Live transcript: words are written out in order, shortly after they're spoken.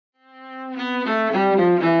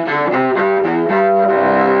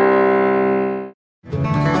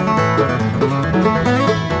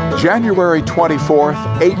January 24th,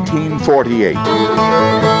 1848.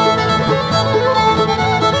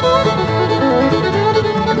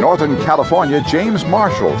 In Northern California, James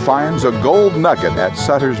Marshall finds a gold nugget at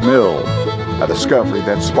Sutter's Mill, a discovery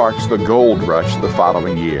that sparks the gold rush the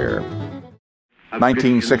following year.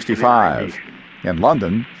 1965. In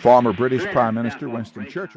London, former British Prime Minister Winston Churchill